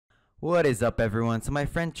What is up, everyone? So my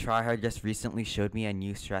friend Tryhard just recently showed me a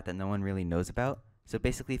new strat that no one really knows about. So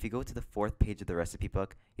basically, if you go to the 4th page of the recipe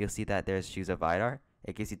book, you'll see that there's Shoes of Vidar.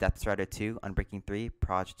 It gives you Depth Strider 2, Unbreaking 3,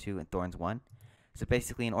 Proj 2, and Thorns 1. So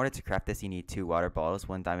basically, in order to craft this, you need 2 water bottles,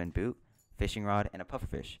 1 diamond boot, fishing rod, and a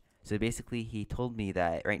pufferfish. So basically, he told me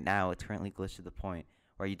that right now it's currently glitched to the point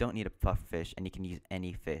where you don't need a pufferfish and you can use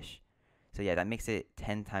any fish. So yeah, that makes it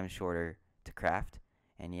 10 times shorter to craft.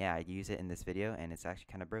 And yeah, I use it in this video, and it's actually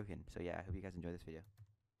kind of broken. So yeah, I hope you guys enjoy this video.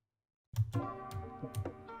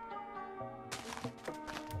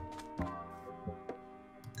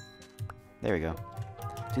 There we go.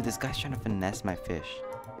 Dude, this guy's trying to finesse my fish.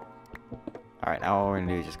 Alright, now all we're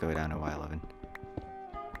gonna do is just go down to Y11.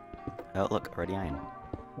 Oh, look, already iron.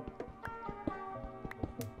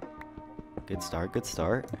 Good start, good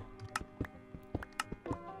start.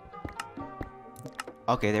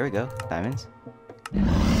 Okay, there we go. Diamonds.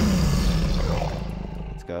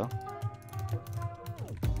 Let's go.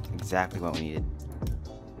 Exactly what we needed.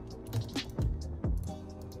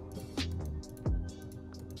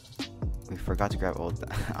 We forgot to grab old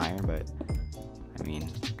iron, but I mean,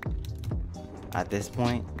 at this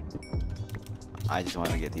point, I just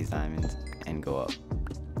want to get these diamonds and go up.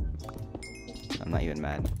 I'm not even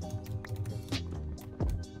mad.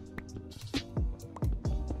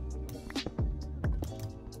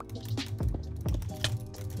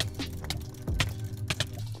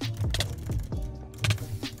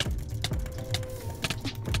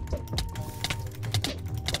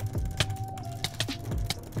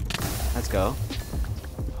 Let's go.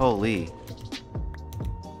 Holy.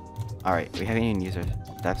 Alright, we haven't even used our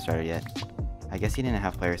Depth Strider yet. I guess he didn't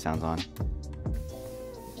have player sounds on.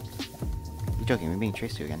 You're joking, we're being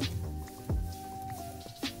chased to again.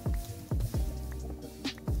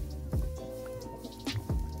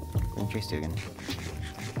 Being chased to again.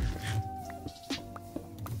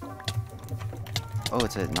 Oh,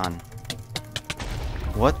 it's a non.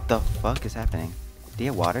 What the fuck is happening? Did he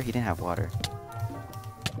have water? He didn't have water.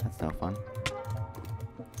 That's no fun.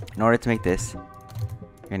 In order to make this,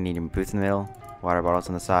 you're gonna need your boots in the middle, water bottles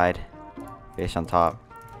on the side, fish on top,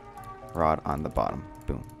 rod on the bottom.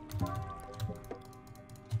 Boom.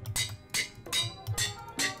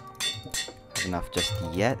 Not enough just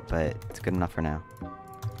yet, but it's good enough for now.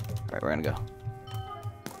 Alright, we're gonna go.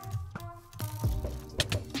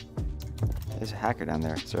 There's a hacker down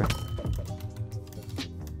there, sir.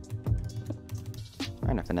 I'm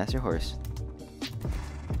trying to finesse your horse.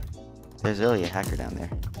 There's really a hacker down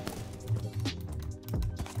there.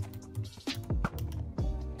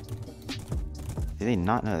 Do they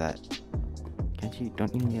not know that? Can't you,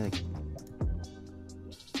 don't you need like...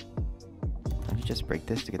 Don't you just break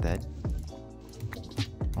this to get that?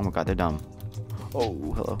 Oh my god, they're dumb.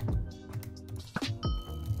 Oh, hello.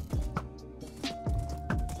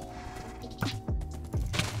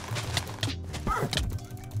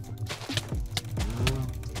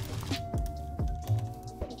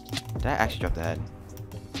 Did I actually drop the head?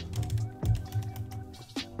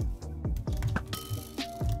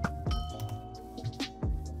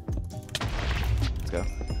 Let's go.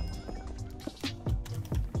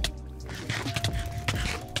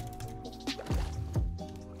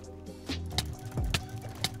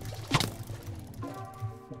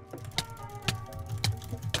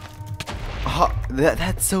 Oh,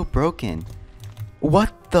 that's so broken.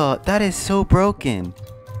 What the? That is so broken.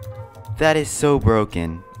 That is so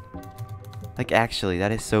broken. Like, actually,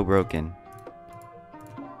 that is so broken.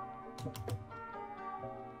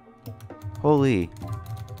 Holy.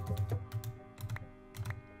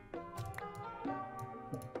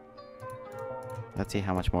 Let's see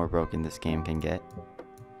how much more broken this game can get.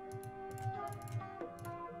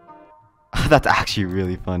 That's actually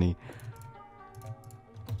really funny.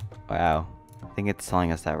 Wow. I think it's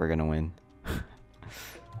telling us that we're gonna win. It's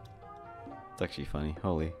actually funny.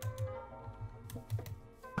 Holy.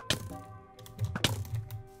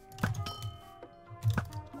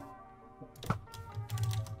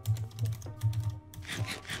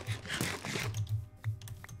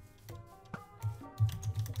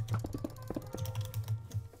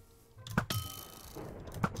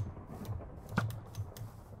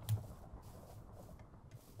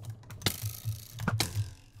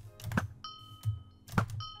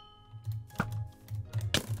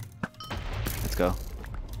 Let's go.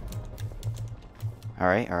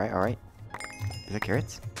 Alright, alright, alright. Is it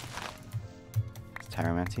carrots? It's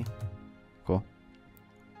Tyromancy. Cool.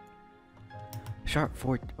 Sharp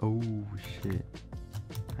 4. Oh, shit.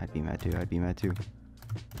 I'd be mad too, I'd be mad too.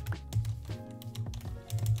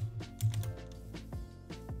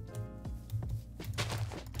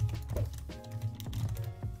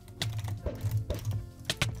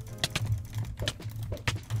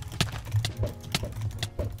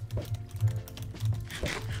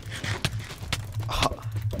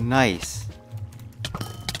 Nice.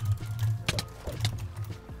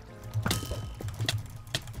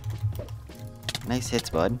 Nice hits,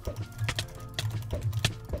 bud.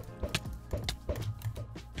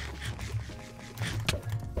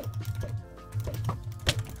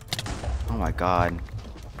 Oh my god.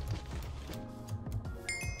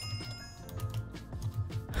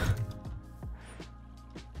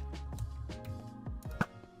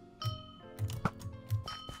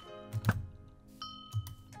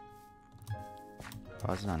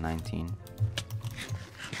 Oh, it's not 19.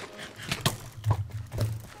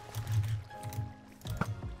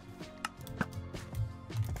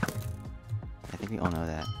 I think we all know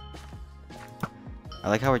that. I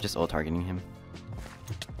like how we're just all targeting him.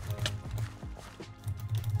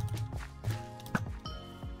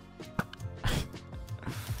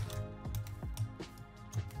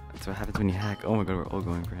 That's what happens when you hack. Oh my god, we're all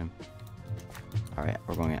going for him. Alright,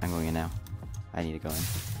 we're going in. I'm going in now. I need to go in.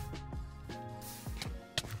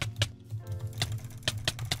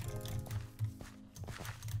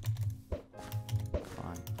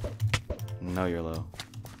 No, you're low.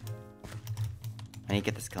 I need to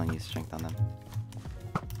get this kill and use strength on them.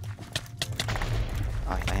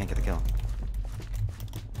 Oh, I didn't get the kill.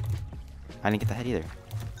 I didn't get the head either.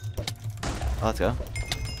 Oh, let's go.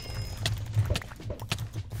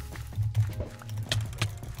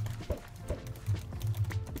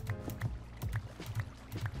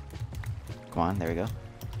 Come on, there we go.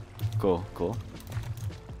 Cool, cool.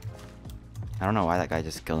 I don't know why that guy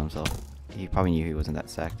just killed himself. He probably knew he wasn't that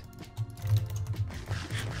stacked.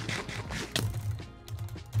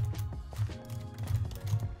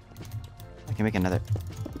 I can make another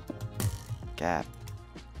gap.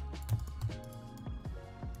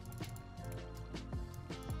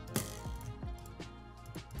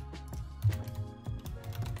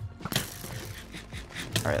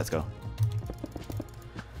 Alright, let's go.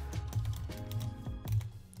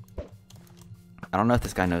 I don't know if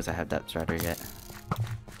this guy knows I have depth strider yet.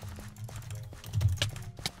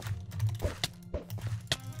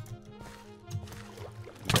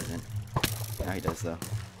 He doesn't. Now he does though.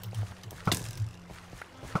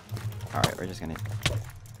 Alright, we're just gonna...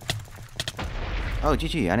 Oh,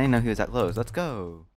 GG, I didn't know he was that close. Let's go!